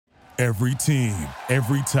Every team,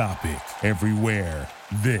 every topic, everywhere.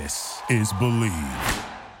 This is Believe.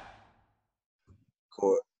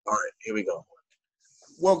 Cool. All right, here we go.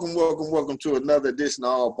 Welcome to another edition of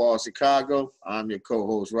All Ball Chicago. I'm your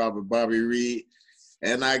co-host, Robert Bobby Reed,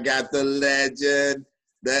 and I got the legend,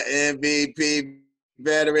 the MVP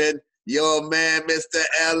veteran, your man, Mr.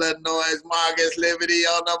 Illinois, Marcus Liberty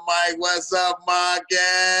on the mic. What's up,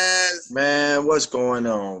 Marcus? Man, what's going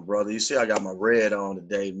on, brother? You see I got my red on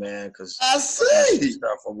today, man, because I see.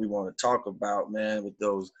 stuff what we want to talk about, man, with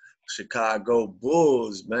those Chicago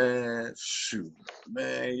Bulls, man. Shoot,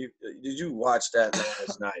 man, did you watch that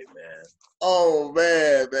last night, man? Oh,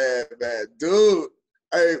 man. Dude,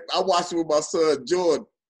 hey, I watched it with my son, Jordan,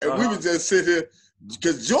 and we was just sitting here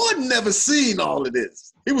because Jordan never seen all of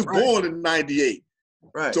this. He was born in 98.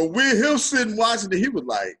 Right. So him sitting watching it, he was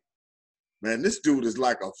like, man, this dude is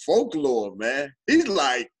like a folklore, man. He's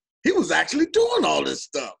like, he was actually doing all this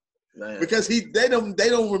stuff. Man. Because they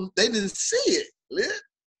didn't see it.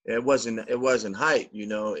 It wasn't hype, you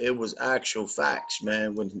know. It was actual facts,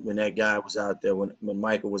 man. When that guy was out there, when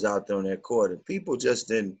Michael was out there on that court, and people just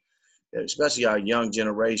didn't, especially our young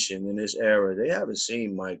generation in this era, they haven't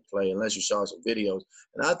seen Mike play unless you saw some videos.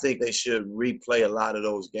 And I think they should replay a lot of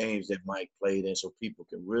those games that Mike played in so people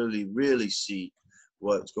can really, really see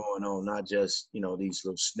what's going on, not just, you know, these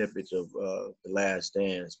little snippets of The Last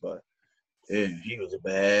Dance, but yeah, he was a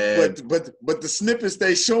bad. But the snippets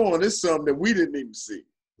they showing is something that we didn't even see.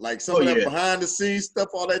 Like some of that behind the scenes stuff,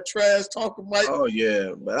 all that trash talking Mike. Oh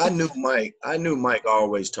yeah, but I knew Mike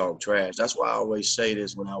always talked trash. That's why I always say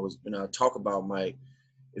this when I talk about Mike.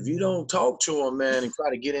 If you don't talk to him, man, and try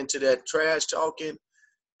to get into that trash talking,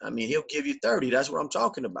 I mean, he'll give you 30. That's what I'm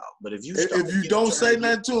talking about. But if you don't say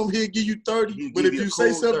nothing to him, he'll give you 30. But if you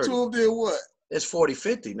say something to him, then what? It's 40,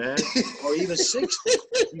 50, man, or even 60.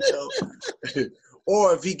 You know,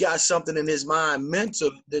 or if he got something in his mind,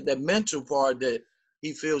 that mental part that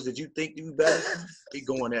he feels that you think you better, he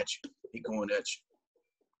going at you.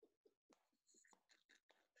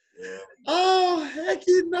 Yeah. Oh, heck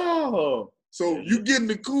no. So you getting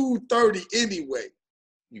the cool 30 anyway.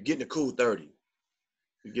 You're getting a cool 30.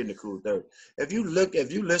 If you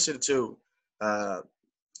listen to,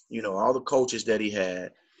 you know, all the coaches that he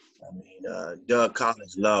had, I mean, Doug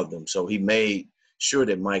Collins loved him. So he made sure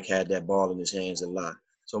that Mike had that ball in his hands a lot.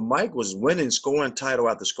 So Mike was winning scoring title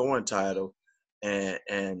after scoring title. And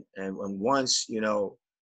once, you know,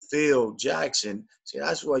 Phil Jackson, see,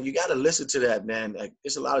 that's why you got to listen to that, man. Like,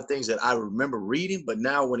 there's a lot of things that I remember reading, but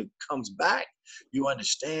now when it comes back, you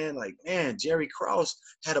understand, like, man, Jerry Krause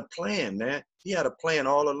had a plan, man. He had a plan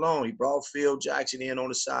all along. He brought Phil Jackson in on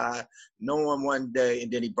the side, knowing one day,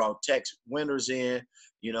 and then he brought Tex Winters in,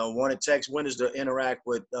 you know, wanted Tex Winters to interact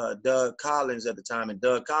with Doug Collins at the time, and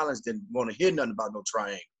Doug Collins didn't want to hear nothing about no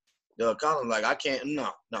triangle. Doug Collins like, I can't, no,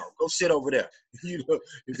 go sit over there. You know,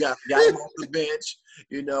 you got him off the bench,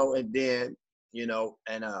 you know, and then, you know,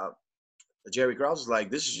 and Jerry Krause was like,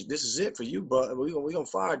 this is it for you, but we're gonna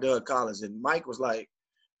fire Doug Collins. And Mike was like,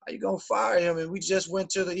 how you gonna fire him? And we just went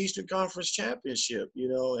to the Eastern Conference Championship, you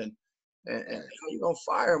know, and how you gonna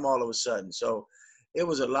fire him all of a sudden? So it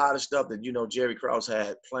was a lot of stuff that, you know, Jerry Krause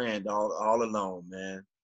had planned all along, man.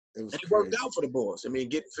 It worked out for the Bulls. I mean,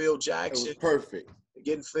 getting Phil Jackson. It was perfect.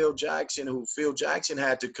 Getting Phil Jackson, who Phil Jackson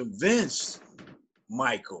had to convince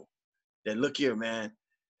Michael that, look here, man,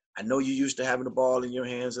 I know you used to having the ball in your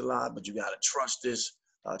hands a lot, but you got to trust this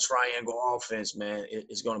triangle offense, man.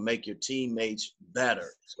 It's going to make your teammates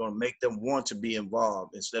better. It's going to make them want to be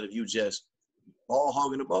involved instead of you just ball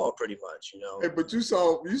hogging the ball pretty much, you know. Hey, but you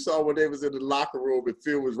saw when they was in the locker room and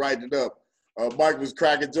Phil was writing it up. Mike was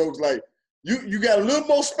cracking jokes like, you got a little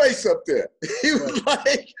more space up there. He was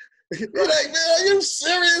like, man, are you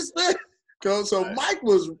serious, man? So Mike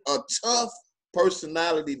was a tough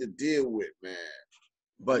personality to deal with, man.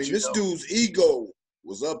 But I mean, this dude's ego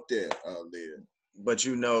was up there. But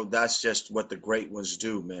you know, that's just what the great ones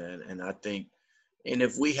do, man. And I think, and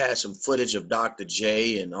if we had some footage of Dr.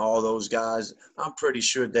 J and all those guys, I'm pretty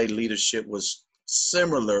sure their leadership was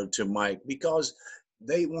similar to Mike because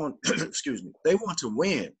they want, they want to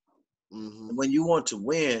win. Mm-hmm. When you want to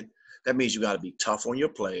win, that means you got to be tough on your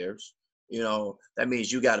players. You know, that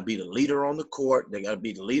means you got to be the leader on the court. They got to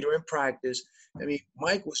be the leader in practice. I mean,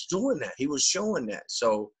 Mike was doing that. He was showing that.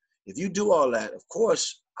 So if you do all that, of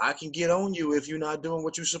course, I can get on you if you're not doing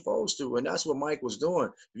what you're supposed to. And that's what Mike was doing.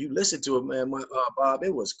 If you listen to it, man, Bob,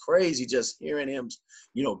 it was crazy just hearing him,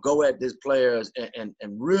 you know, go at these players and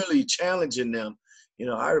really challenging them. You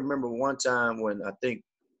know, I remember one time when I think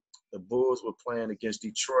the Bulls were playing against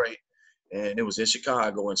Detroit, and it was in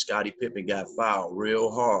Chicago, and Scottie Pippen got fouled real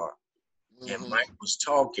hard. And Mike was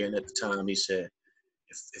talking at the time. He said,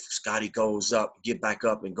 if Scotty goes up, get back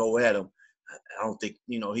up and go at him, I don't think,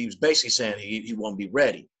 he was basically saying he won't be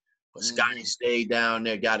ready. But Scotty stayed down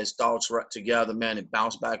there, got his thoughts right together, man, and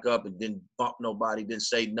bounced back up and didn't bump nobody, didn't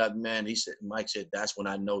say nothing, man. Mike said, that's when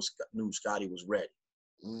I knew Scotty was ready.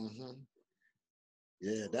 Mm-hmm.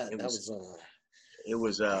 Yeah, that was it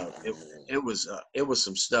was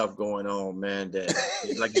some stuff going on, man, that,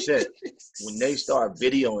 like you said, when they start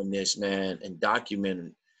videoing this, man, and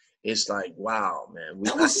documenting, it's like, wow, man.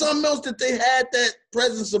 That was something else that they had that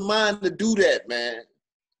presence of mind to do that, man.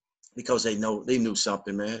 Because they knew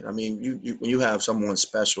something, man. I mean, you when you have someone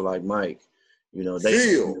special like Mike, they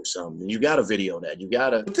knew something. You got to video that. You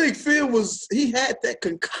got to. I think Phil he had that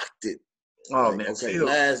concocted. Oh, like, man, okay, Phil.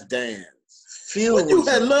 Last Dance. Phil you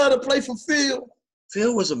had love to play for Phil.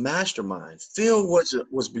 Phil was a mastermind. Phil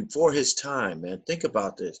was before his time, man. Think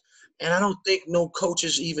about this. And I don't think no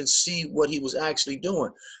coaches even see what he was actually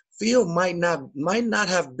doing. Phil might not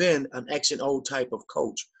have been an X and O type of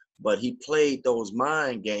coach, but he played those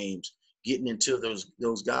mind games, getting into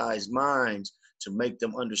those guys' minds to make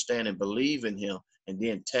them understand and believe in him. And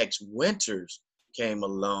then Tex Winters came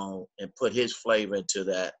along and put his flavor into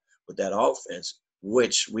that with that offense,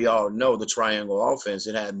 which we all know, the triangle offense.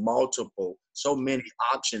 It had so many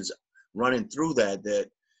options running through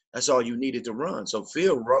that's all you needed to run. So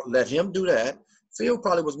Phil let him do that. Phil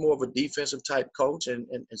probably was more of a defensive type coach and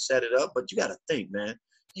set it up. But you got to think, man,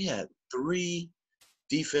 he had 3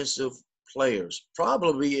 defensive players,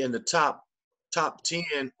 probably in the top 10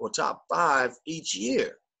 or top 5 each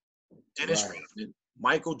year. Dennis Rodman,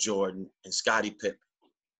 Michael Jordan, and Scottie Pippen.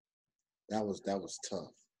 That was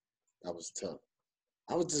tough. That was tough.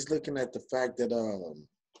 I was just looking at the fact that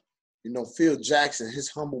Phil Jackson, his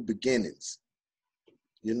humble beginnings,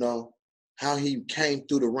 how he came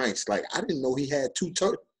through the ranks. Like, I didn't know he had 2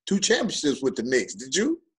 championships with the Knicks. Did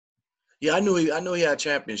you? Yeah, I knew he had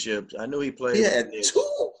championships. I knew he played. He had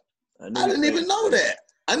 2. I didn't even know that.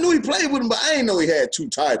 I knew he played with him, but I didn't know he had 2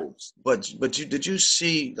 titles. But did you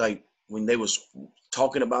see, like, when they was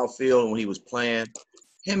talking about Phil and when he was playing,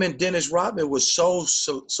 him and Dennis Rodman was so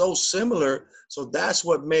similar. So that's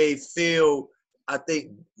what made Phil, I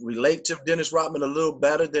think, relate to Dennis Rodman a little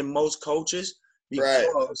better than most coaches,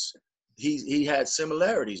 because he had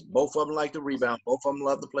similarities. Both of them like to rebound. Both of them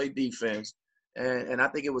love to play defense. And I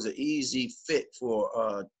think it was an easy fit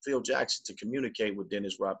for Phil Jackson to communicate with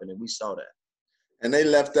Dennis Rodman, and we saw that. And they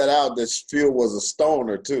left that out, that Phil was a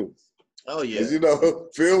stoner, too. Oh, yeah.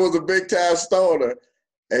 Phil was a big-time stoner,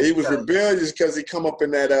 and he was rebellious because he come up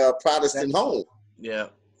in that Protestant home. Yeah.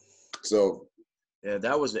 So. Yeah,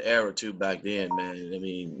 that was the era, too, back then, man. I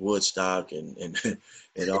mean, Woodstock and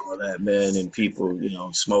all that, man, and people,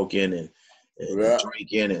 smoking and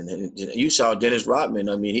drinking. And you saw Dennis Rodman.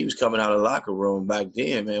 I mean, he was coming out of the locker room back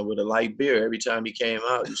then, man, with a light beer. Every time he came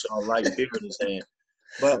out, you saw a light beer in his hand.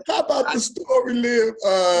 But how about the story, Liv?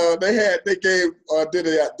 They gave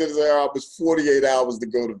Dennis Rodman 48 hours to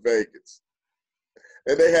go to Vegas.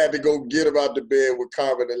 And they had to go get him out the bed with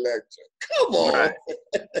Carmen Electra. Come on.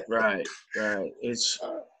 Right. It's,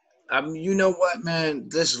 you know what, man?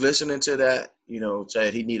 Just listening to that,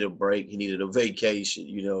 said he needed a break. He needed a vacation.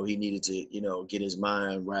 He needed to, get his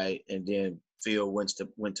mind right. And then Phil went to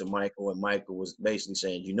Michael, and Michael was basically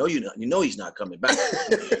saying, he's not coming back.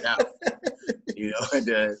 And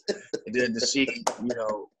then to see,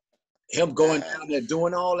 him going down there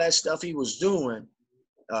doing all that stuff he was doing,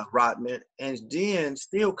 Rodman, and then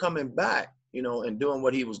still coming back, and doing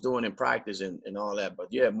what he was doing in practice and all that. But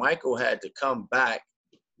yeah, Michael had to come back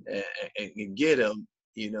and get him,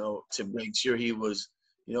 to make sure he was,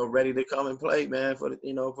 ready to come and play, man, for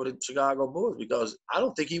the Chicago Bulls, because I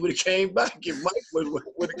don't think he would have came back if Mike would have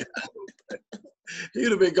got him. He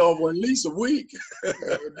would have been gone for at least a week.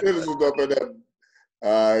 Dennis was up in that.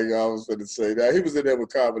 I was going to say that. He was in there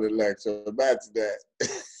with Carmen Electra. Imagine that.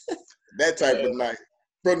 That type of night.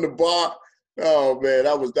 From the bar. Oh, man,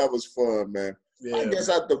 that was fun, man. Yeah. I guess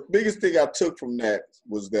the biggest thing I took from that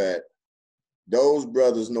was that those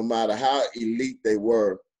brothers, no matter how elite they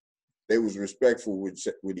were, they was respectful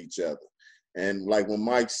with each other. And like when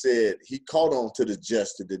Mike said, he caught on to the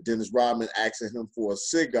gesture that Dennis Rodman asking him for a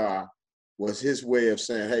cigar was his way of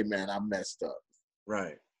saying, hey, man, I messed up.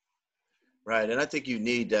 Right. And I think you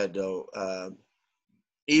need that, though.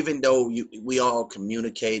 Even though we all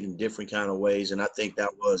communicate in different kind of ways, and I think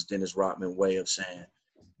that was Dennis Rodman's way of saying,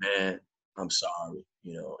 man, I'm sorry.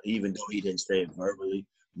 Even though he didn't say it verbally,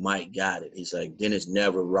 Mike got it. He's like, Dennis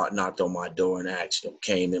never knocked on my door and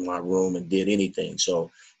came in my room and did anything. So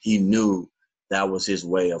he knew that was his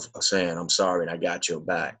way of saying, I'm sorry and I got your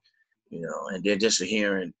back. And then just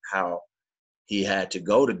hearing how he had to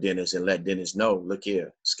go to Dennis and let Dennis know, look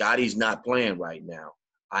here, Scotty's not playing right now.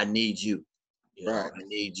 I need you. You know, Right. I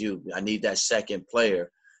need you. I need that second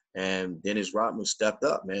player. And Dennis Rodman stepped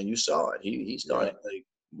up, man. You saw it. He started like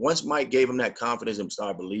once Mike gave him that confidence and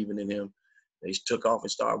started believing in him, they took off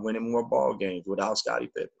and started winning more ball games without Scottie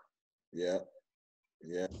Pippen. Yeah.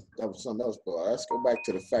 Yeah. That was something else, but let's go back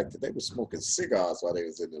to the fact that they were smoking cigars while they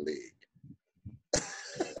was in the league.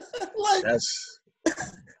 Like that's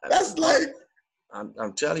like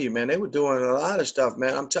I'm telling you, man, they were doing a lot of stuff,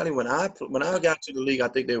 man. I'm telling you, when I got to the league, I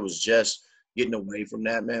think they was just getting away from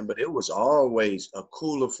that, man. But it was always a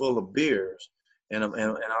cooler full of beers in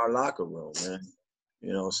our locker room, man.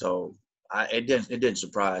 You know, so it didn't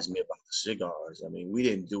surprise me about the cigars. I mean, we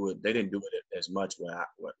didn't do it. They didn't do it as much in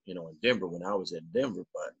Denver when I was in Denver,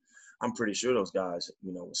 but I'm pretty sure those guys,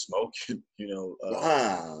 were smoking.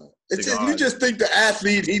 wow. It's cigars. you just think the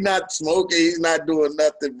athlete, he not smoking, he's not doing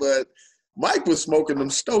nothing, but Mike was smoking them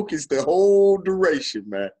Stokies the whole duration,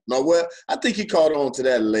 man. No, well, I think he caught on to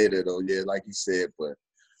that later, though. Yeah, like he said, but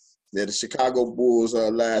yeah, the Chicago Bulls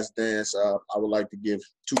Last Dance. I would like to give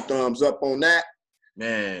 2 thumbs up on that.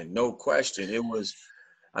 Man, no question. It was.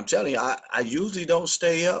 I'm telling you, I usually don't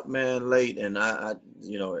stay up, man, late, and I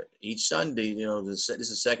each Sunday, this is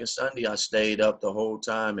the second Sunday I stayed up the whole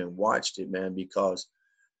time and watched it, man, because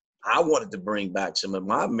I wanted to bring back some of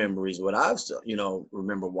my memories, what I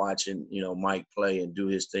remember watching, Mike play and do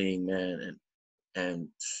his thing, man, and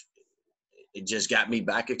it just got me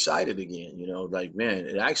back excited again, like, man,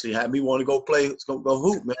 it actually had me want to go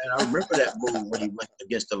hoop, man. I remember that move when he went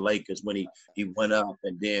against the Lakers, when he went up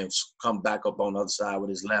and then come back up on the other side with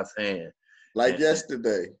his left hand. Like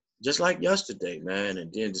yesterday. Just like yesterday, man.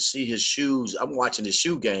 And then to see his shoes, I'm watching his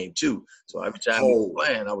shoe game too. So every time he was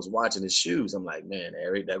playing, I was watching his shoes. I'm like, man,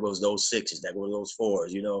 Eric, that was those 6s, that was those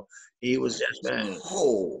 4s, He was just, man.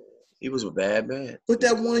 Oh. He was a bad man. But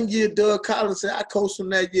that one year, Doug Collins said, I coached him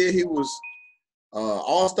that year. He was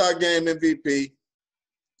All-Star Game MVP,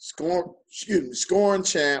 scoring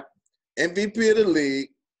champ, MVP of the league.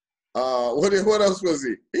 What else was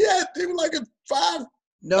he? He was like a 5.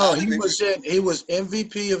 No, he was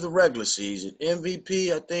MVP of the regular season.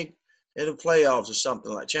 MVP, I think, in the playoffs or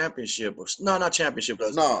something like championship. Not championship.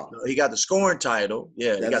 No. He got the scoring title.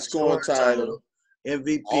 Yeah, he got the scoring title.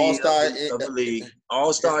 MVP All-Star of the league.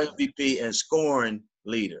 All-Star MVP and scoring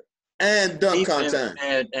leader. And dunk contest.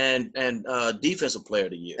 And defensive player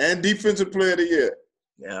of the year. And defensive player of the year.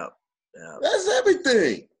 Yeah. That's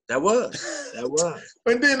everything. That was.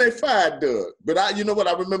 And then they fired Doug. But you know what?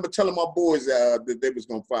 I remember telling my boys that they was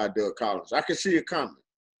going to fire Doug Collins. I could see it coming.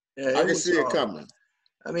 Yeah, I could see it coming.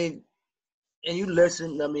 I mean, and you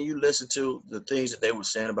listen to the things that they were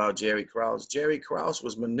saying about Jerry Krause. Jerry Krause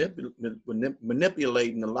was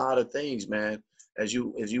manipulating a lot of things, man, as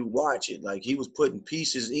you watch it. Like, he was putting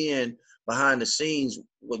pieces in behind the scenes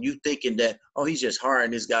when you thinking that, he's just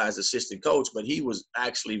hiring this guy as assistant coach, but he was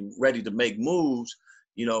actually ready to make moves,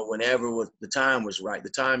 whenever the time was right, the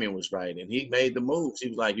timing was right. And he made the moves. He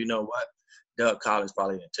was like, you know what? Doug Collins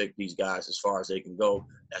probably didn't take these guys as far as they can go.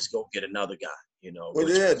 Let's go get another guy, Well,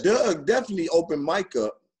 yeah, Doug definitely opened Mike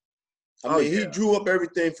up. I mean, he drew up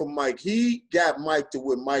everything for Mike. He got Mike to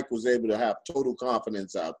where Mike was able to have total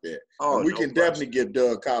confidence out there. And we can definitely give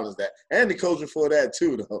Doug Collins that. And the coaching for that,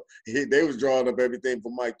 too, though. They was drawing up everything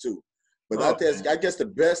for Mike, too. But I guess the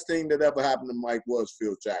best thing that ever happened to Mike was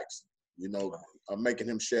Phil Jackson, making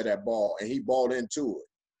him share that ball. And he balled into it.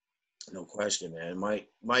 No question, man. Mike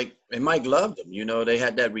loved him. They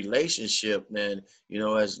had that relationship, man.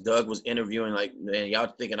 As Doug was interviewing, like, man,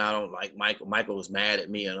 y'all thinking I don't like Michael. Michael was mad at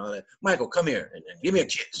me and all that. Michael, come here and give me a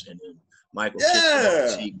kiss. And then Michael kissed him on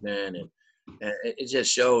the cheek, man. And it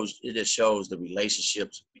just shows the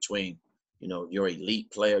relationships between, your elite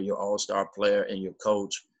player, your all-star player, and your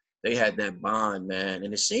coach. They had that bond, man.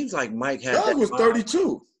 And it seems like Mike had Doug was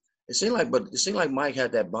 32. It seemed like Mike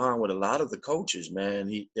had that bond with a lot of the coaches, man.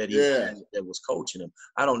 That was coaching him.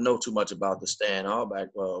 I don't know too much about the Stan Auerbach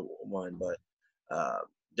one, but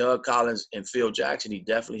Doug Collins and Phil Jackson, he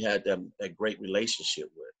definitely had that great relationship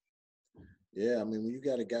with. Yeah, I mean, when you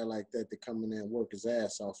got a guy like that to come in there and work his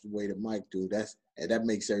ass off the way that Mike do, that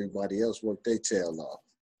makes everybody else work their tail off.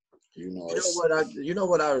 You know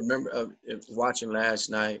what I remember watching last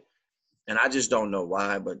night, and I just don't know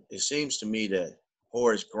why, but it seems to me that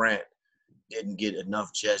Horace Grant didn't get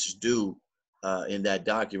enough just due in that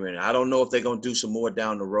documentary. I don't know if they're going to do some more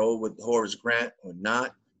down the road with Horace Grant or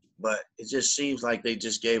not, but it just seems like they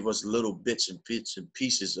just gave us little bits and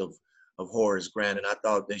pieces of Horace Grant, and I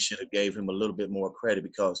thought they should have gave him a little bit more credit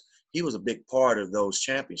because he was a big part of those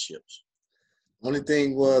championships. Only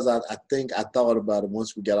thing was, I think I thought about it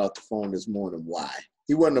once we got off the phone this morning. Why?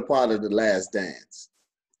 He wasn't a part of the Last Dance.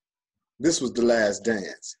 This was the Last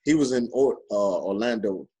Dance. He was in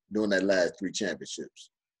Orlando during that last 3 championships.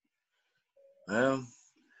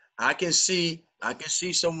 I can see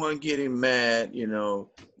someone getting mad,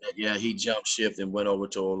 that, yeah, he jumped ship and went over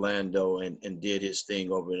to Orlando and did his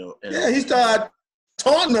thing over in Yeah, he started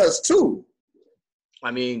taunting us too.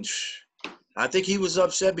 I mean, I think he was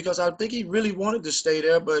upset because I think he really wanted to stay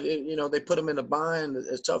there, but they put him in a bind,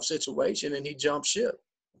 a tough situation, and he jumped ship.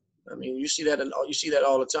 I mean, you see that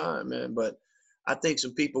all the time, man. But I think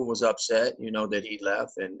some people was upset, that he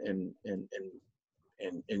left, and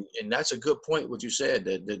that's a good point. What you said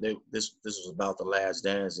that this was about the Last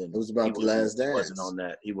Dance, and it was about the Last Dance. He wasn't on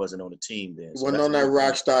that. He wasn't on the team then. He wasn't on that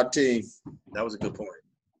rock star team. That was a good point.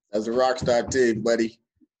 That was a rock star team, buddy.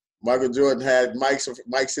 Michael Jordan had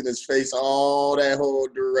mics in his face all that whole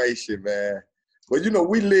duration, man. But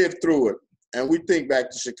we lived through it, and we think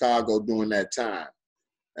back to Chicago during that time.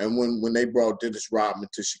 And when they brought Dennis Rodman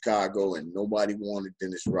to Chicago, and nobody wanted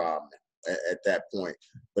Dennis Rodman at that point.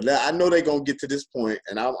 But I know they're going to get to this point,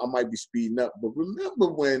 and I might be speeding up. But remember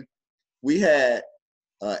when we had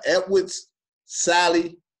Edwards,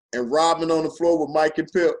 Sally, and Rodman on the floor with Mike and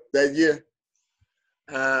Pip that year?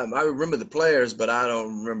 I remember the players, but I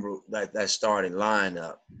don't remember that starting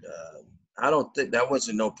lineup. I don't think that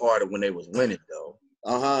wasn't no part of when they was winning, though.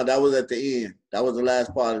 That was at the end. That was the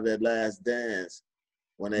last part of that Last Dance.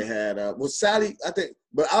 When they had Sally, I think,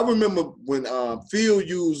 but I remember when Phil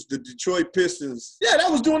used the Detroit Pistons. Yeah,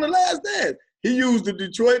 that was during the Last Dance. He used the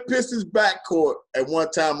Detroit Pistons backcourt at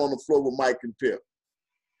one time on the floor with Mike and Pip.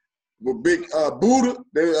 With big Buddha,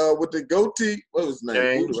 with the goatee, what was his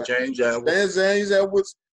name? James Edwards. James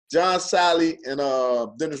Edwards, John Sally, and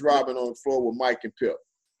Dennis Rodman on the floor with Mike and Pip.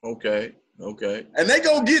 Okay. And they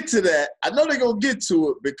gonna get to that. I know they gonna get to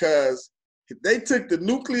it because they took the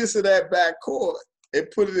nucleus of that backcourt and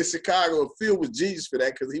put it in Chicago. And Phil was genius for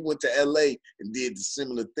that because he went to L.A. and did the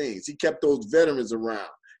similar things. He kept those veterans around.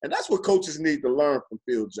 And that's what coaches need to learn from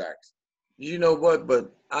Phil Jackson. You know what? But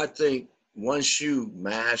I think once you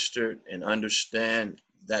master and understand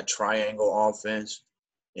that triangle offense,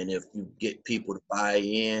 and if you get people to buy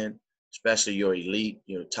in, especially your elite,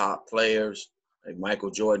 your top players, like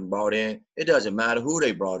Michael Jordan brought in, it doesn't matter who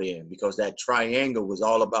they brought in because that triangle was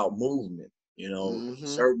all about movement.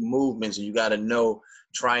 Certain movements, and you got to know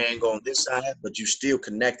triangle on this side, but you still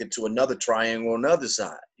connected to another triangle on the other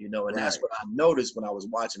side, and right. That's what I noticed when I was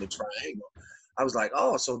watching the triangle. I was like,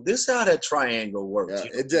 oh, so this is how that triangle works.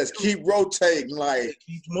 Yeah, it just keep rotating, like it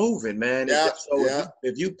keeps moving, man.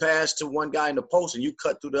 If you pass to one guy in the post and you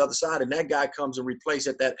cut through the other side, and that guy comes and replace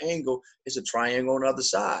at that angle, it's a triangle on the other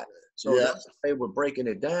side. So that's how they were breaking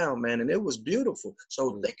it down, man, and it was beautiful.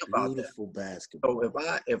 So think about that. Beautiful basketball.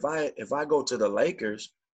 So if I go to the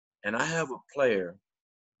Lakers and I have a player,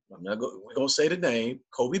 we're gonna say the name,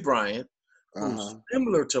 Kobe Bryant, who's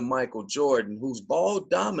similar to Michael Jordan, who's ball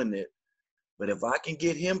dominant, but if I can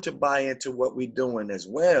get him to buy into what we're doing as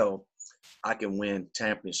well, I can win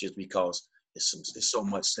championships because it's so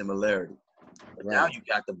much similarity. But now you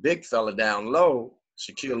got the big fella down low,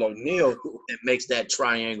 Shaquille O'Neal, that makes that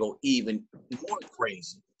triangle even more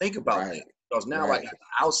crazy. Think about that. Because now I got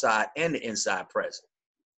the outside and the inside present.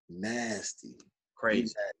 Nasty.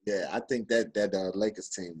 Crazy. Yeah, I think that Lakers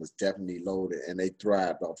team was definitely loaded, and they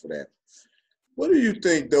thrived off of that. What do you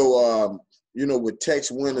think, though, with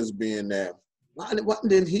Tex Winters being there, why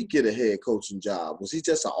didn't he get a head coaching job? Was he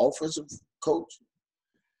just an offensive coach?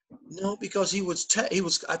 No, because he was.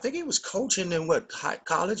 I think he was coaching in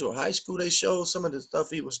college or high school. They showed some of the stuff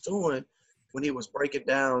he was doing when he was breaking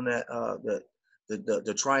down that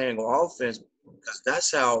the triangle offense. Because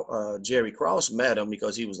that's how Jerry Krause met him.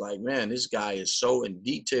 Because he was like, man, this guy is so in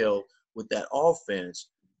detail with that offense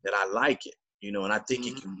that I like it. And I think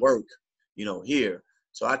it can work. Here.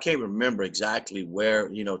 So I can't remember exactly where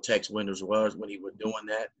Tex Winters was when he was doing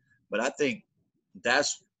that, but I think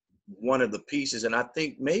that's one of the pieces, and I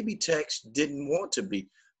think maybe Tex didn't want to be,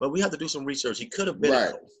 but we have to do some research. He could have been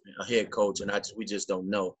a head coach, and we just don't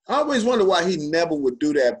know. I always wonder why he never would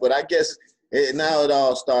do that, but I guess now it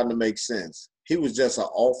all starting to make sense. He was just an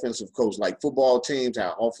offensive coach, like football teams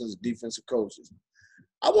have offensive, defensive coaches.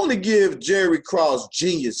 I want to give Jerry Krause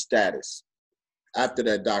genius status after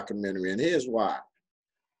that documentary, and here's why.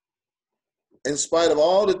 In spite of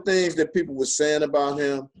all the things that people were saying about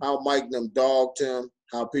him, how Mike and them dogged him,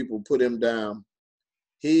 how people put him down,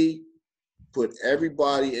 he put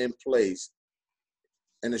everybody in place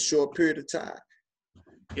in a short period of time.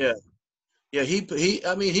 Yeah.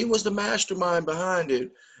 He was the mastermind behind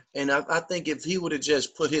it. And I think if he would have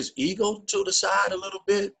just put his ego to the side a little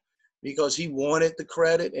bit, because he wanted the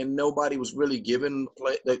credit and nobody was really giving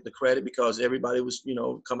the credit, because everybody was,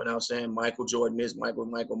 coming out saying Michael Jordan is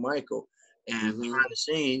Michael. And behind the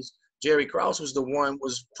scenes, Jerry Krause was the one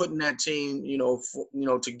was putting that team,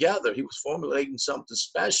 together. He was formulating something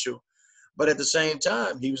special. But at the same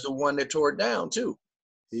time, he was the one that tore it down too.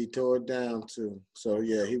 He tore it down too. So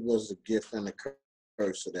yeah, he was a gift and a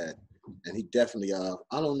curse of that. And he definitely, I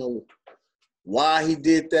don't know why he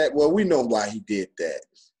did that. Well, we know why he did that.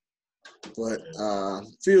 But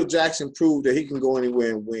Phil Jackson proved that he can go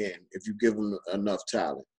anywhere and win if you give him enough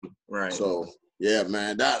talent. Right. So yeah,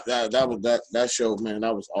 man, that show, man,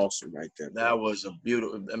 that was awesome right there. That was a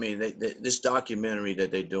beautiful. I mean, this documentary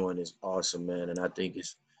that they're doing is awesome, man, and I think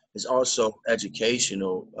it's also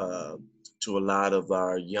educational to a lot of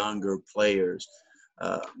our younger players,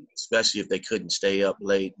 especially if they couldn't stay up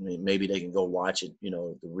late. I mean, maybe they can go watch it,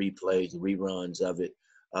 the replays, the reruns of it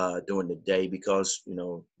during the day, because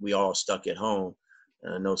we all stuck at home.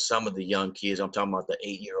 And I know some of the young kids, I'm talking about the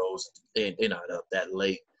 8-year-olds, they're not up that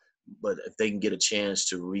late. But if they can get a chance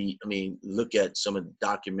to look at some of the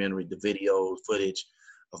documentary, the video footage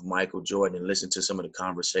of Michael Jordan, and listen to some of the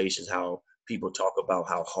conversations, how people talk about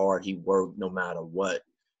how hard he worked no matter what,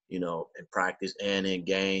 in practice and in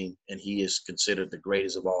game, and he is considered the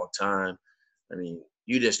greatest of all time. I mean,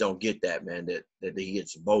 you just don't get that, man, that he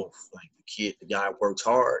gets both. Like the guy works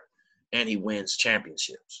hard and he wins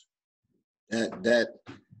championships. That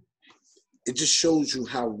it just shows you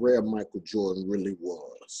how rare Michael Jordan really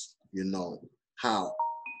was. How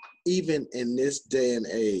even in this day and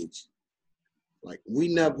age, like we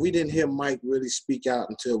didn't hear Mike really speak out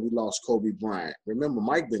until we lost Kobe Bryant. Remember,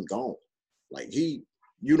 Mike been gone. Like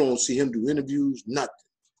you don't see him do interviews, nothing.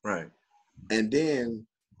 Right. And then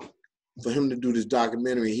for him to do this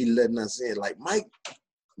documentary, he letting us in. Like Mike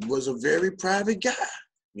was a very private guy.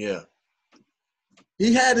 Yeah.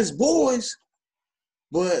 He had his boys,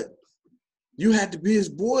 but you had to be his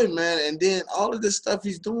boy, man. And then all of this stuff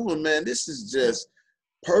he's doing, man, this is just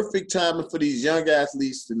perfect timing for these young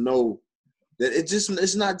athletes to know that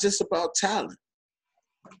it's not just about talent.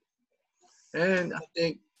 And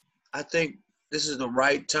I think this is the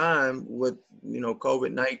right time with,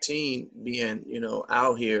 COVID-19 being,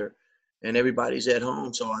 out here and everybody's at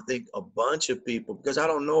home. So I think a bunch of people, because I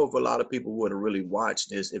don't know if a lot of people would have really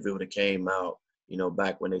watched this if it would have came out,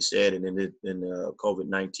 back when they said it, and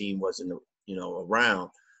COVID-19 wasn't, around.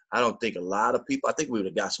 I don't think a lot of people, I think we would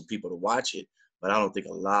have got some people to watch it, but I don't think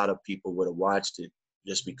a lot of people would have watched it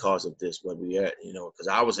just because of this, what we at,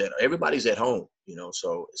 because everybody's at home,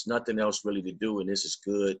 so it's nothing else really to do. And this is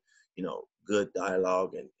good, good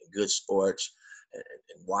dialogue and good sports, and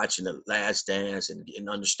watching The Last Dance and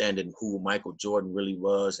understanding who Michael Jordan really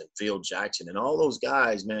was, and Phil Jackson and all those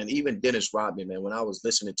guys, man, even Dennis Rodman, man, when I was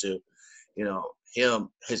listening to, him,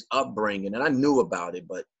 his upbringing, and I knew about it,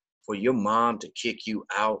 but for your mom to kick you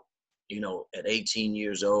out, at 18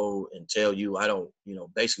 years old and tell you, I don't,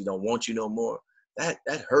 basically don't want you no more, that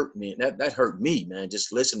hurt me. That hurt me, man,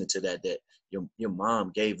 just listening to that your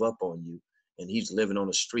mom gave up on you, and he's living on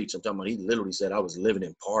the streets. I'm talking about, he literally said, I was living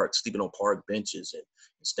in parks, sleeping on park benches and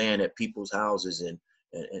staying at people's houses and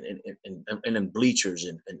in bleachers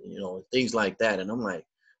and things like that. And I'm like,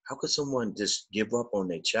 how could someone just give up on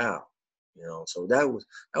their child? So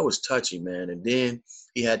that was touchy, man. And then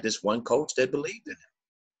he had this one coach that believed in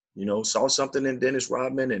him, saw something in Dennis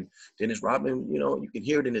Rodman, and Dennis Rodman, you can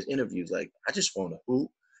hear it in his interviews, like, I just want to hoop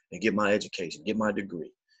and get my education, get my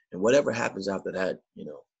degree. And whatever happens after that,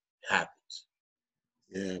 happens.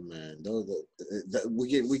 Yeah, man.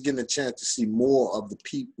 We're getting a chance to see more of the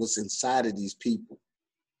people, what's inside of these people,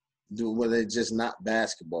 where they're just not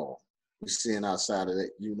basketball. We're seeing outside of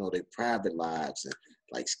that, their private lives, and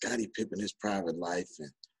like Scottie Pippen, his private life.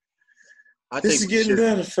 And this is getting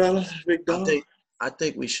better, fella. Big dog. I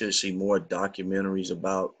think we should see more documentaries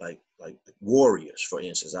about like Warriors, for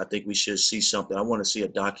instance. I think we should see something. I want to see a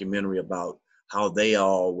documentary about how they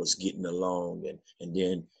all was getting along, and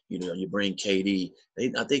then you bring KD.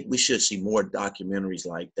 I think we should see more documentaries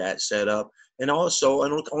like that set up, and also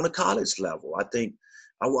on a college level. I think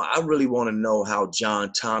I really want to know how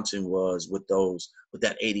John Thompson was with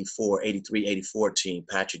that 84, 83, 84 team,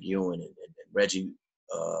 Patrick Ewing and Reggie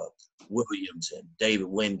Williams and David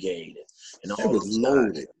Wingate and all those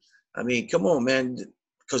guys. I mean, come on, man,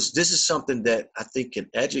 because this is something that I think can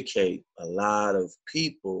educate a lot of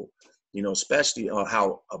people, especially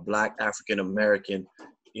how a Black African-American,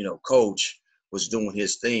 coach was doing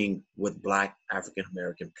his thing with Black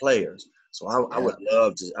African-American players. So I would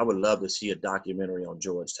love to see a documentary on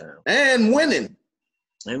Georgetown. And winning.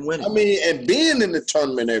 And winning. I mean, and being in the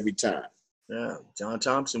tournament every time. Yeah, John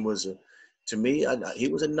Thompson was to me, he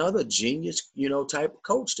was another genius, type of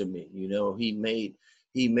coach to me.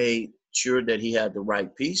 He made sure that he had the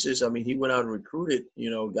right pieces. I mean, he went out and recruited,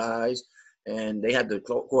 guys, and they had to, of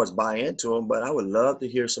course, buy into him. But I would love to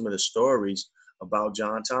hear some of the stories about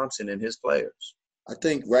John Thompson and his players. I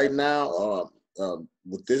think right now,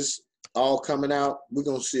 with this all coming out, we're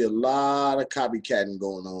going to see a lot of copycatting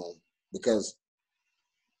going on because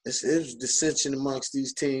it's dissension amongst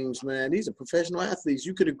these teams, man. These are professional athletes.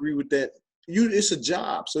 You could agree with that. It's a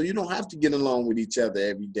job, so you don't have to get along with each other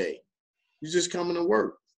every day. You're just coming to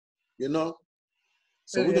work, So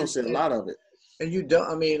we're going to see a lot of it. And you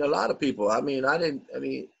don't, a lot of people,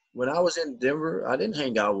 when I was in Denver, I didn't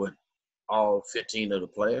hang out with all 15 of the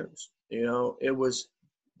players. It was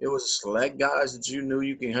select guys that you knew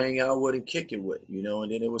you can hang out with and kick it with,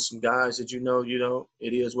 and then there was some guys that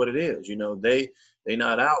it is what it is. They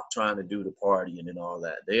not out trying to do the partying and all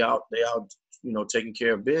that. They out, taking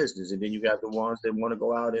care of business. And then you got the ones that want to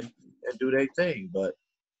go out and do their thing. But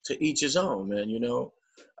to each his own, man,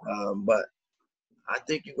 But I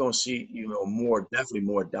think you're going to see, definitely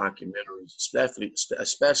more documentaries,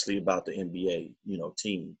 especially about the NBA,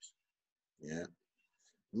 teams. Yeah.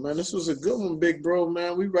 Man, this was a good one, big bro,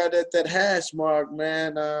 man. We right at that hash mark,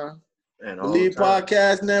 man. Believe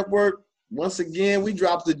Podcast Network. Once again, we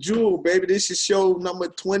dropped the jewel, baby. This is show number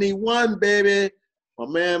 21, baby. My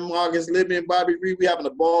man Marcus Libby and Bobby Reed, we having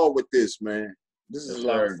a ball with this, man. This is a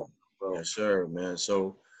lot of fun, bro. Yes, sir, man.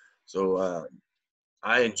 So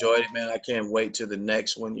I enjoyed it, man. I can't wait till the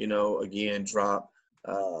next one, again, drop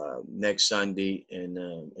next Sunday.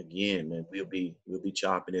 And again, man, we'll be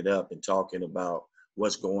chopping it up and talking about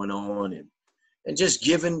what's going on and just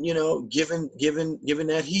giving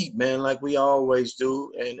that heat, man, like we always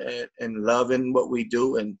do, and loving what we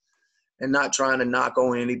do and not trying to knock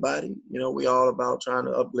on anybody. We all about trying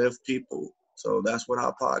to uplift people. So that's what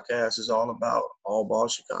our podcast is all about, All Ball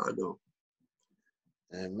Chicago.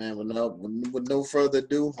 And man, with no further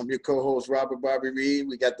ado, I'm your co-host, Robert Bobby Reed.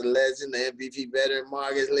 We got the legend, the MVP veteran,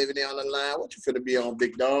 Marcus living there on the line. What you finna be on,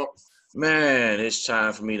 big dog? Man, it's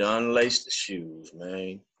time for me to unlace the shoes,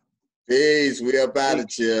 man. Peace. We about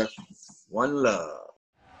it, yeah. One love.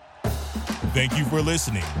 Thank you for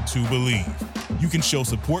listening to Believe. You can show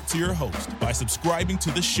support to your host by subscribing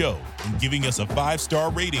to the show and giving us a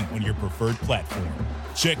 5-star rating on your preferred platform.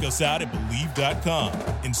 Check us out at Believe.com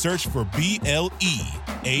and search for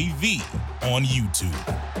BLEAV on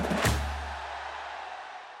YouTube.